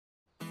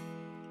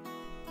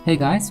Hey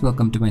guys,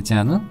 welcome to my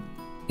channel.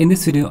 In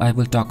this video I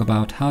will talk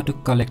about how to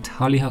collect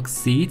hollyhock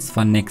seeds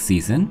for next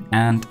season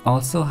and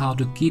also how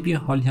to keep your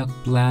hollyhock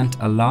plant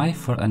alive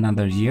for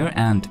another year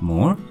and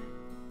more.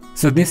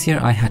 So this year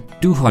I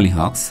had 2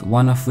 hollyhocks,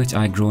 one of which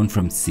I grown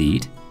from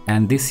seed,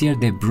 and this year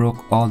they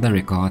broke all the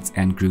records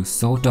and grew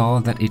so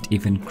tall that it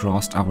even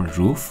crossed our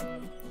roof.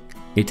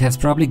 It has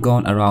probably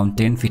gone around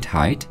 10 feet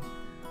height.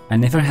 I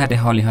never had a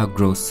hollyhock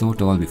grow so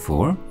tall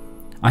before.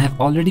 I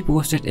have already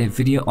posted a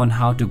video on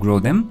how to grow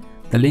them.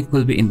 The link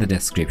will be in the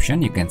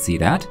description, you can see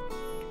that.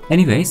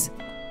 Anyways,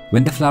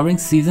 when the flowering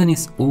season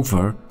is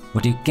over,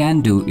 what you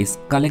can do is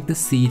collect the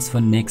seeds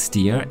for next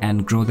year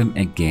and grow them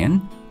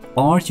again,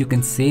 or you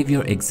can save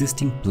your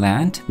existing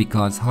plant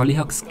because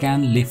hollyhocks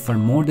can live for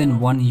more than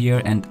 1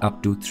 year and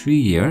up to 3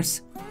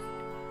 years.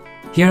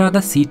 Here are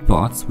the seed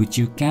pods which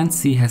you can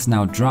see has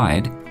now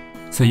dried,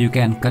 so you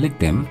can collect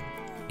them.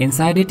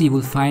 Inside it you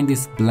will find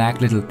these black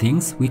little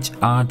things which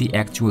are the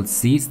actual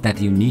seeds that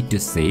you need to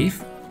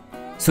save.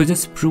 So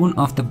just prune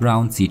off the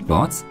brown seed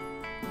pods.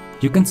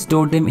 You can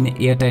store them in an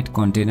airtight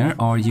container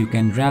or you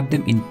can wrap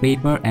them in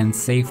paper and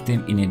save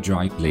them in a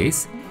dry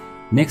place.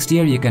 Next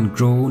year you can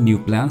grow new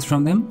plants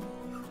from them.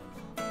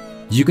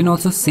 You can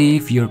also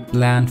save your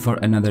plant for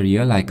another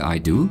year like I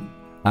do.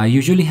 I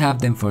usually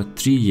have them for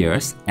 3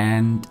 years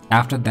and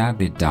after that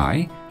they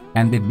die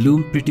and they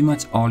bloom pretty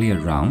much all year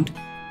round.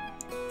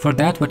 For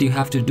that, what you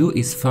have to do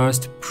is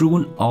first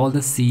prune all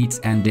the seeds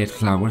and dead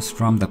flowers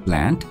from the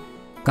plant.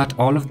 Cut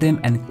all of them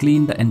and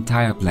clean the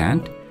entire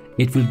plant.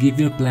 It will give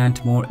your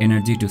plant more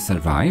energy to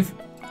survive.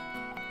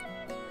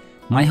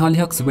 My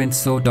hollyhocks went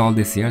so tall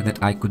this year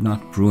that I could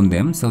not prune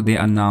them, so they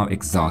are now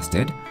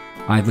exhausted.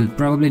 I will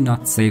probably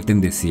not save them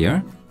this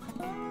year.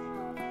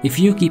 If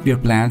you keep your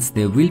plants,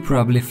 they will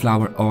probably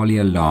flower all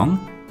year long.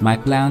 My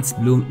plants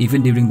bloom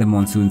even during the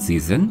monsoon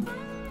season.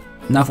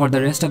 Now for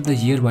the rest of the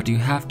year, what you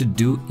have to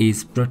do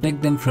is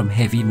protect them from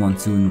heavy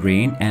monsoon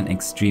rain and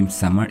extreme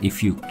summer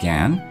if you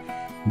can.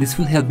 This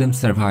will help them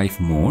survive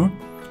more.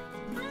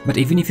 But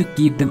even if you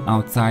keep them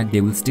outside,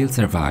 they will still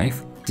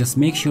survive. Just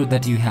make sure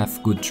that you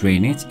have good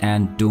drainage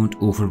and don't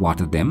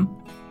overwater them.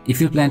 If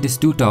your plant is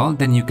too tall,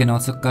 then you can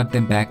also cut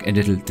them back a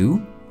little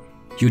too.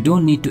 You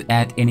don't need to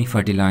add any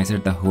fertilizer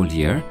the whole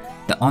year.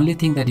 The only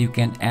thing that you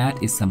can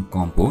add is some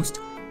compost.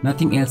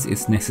 Nothing else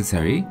is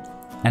necessary.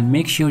 And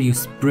make sure you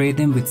spray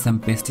them with some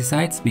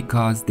pesticides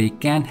because they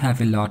can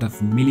have a lot of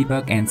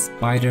mealybug and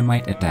spider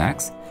mite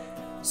attacks.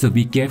 So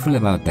be careful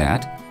about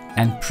that.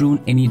 And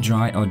prune any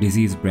dry or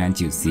diseased branch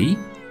you see.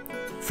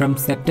 From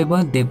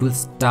September they will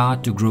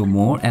start to grow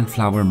more and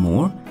flower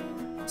more.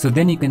 So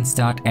then you can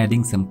start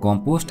adding some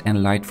compost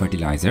and light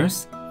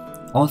fertilizers.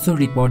 Also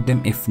repot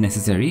them if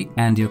necessary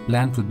and your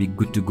plant will be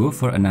good to go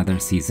for another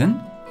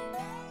season.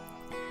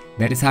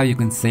 That is how you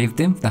can save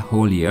them the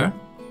whole year.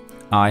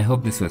 I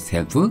hope this was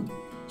helpful.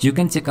 You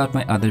can check out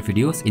my other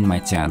videos in my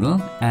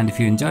channel, and if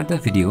you enjoyed the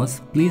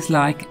videos, please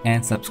like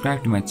and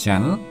subscribe to my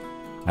channel.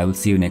 I will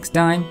see you next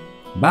time.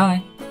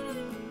 Bye!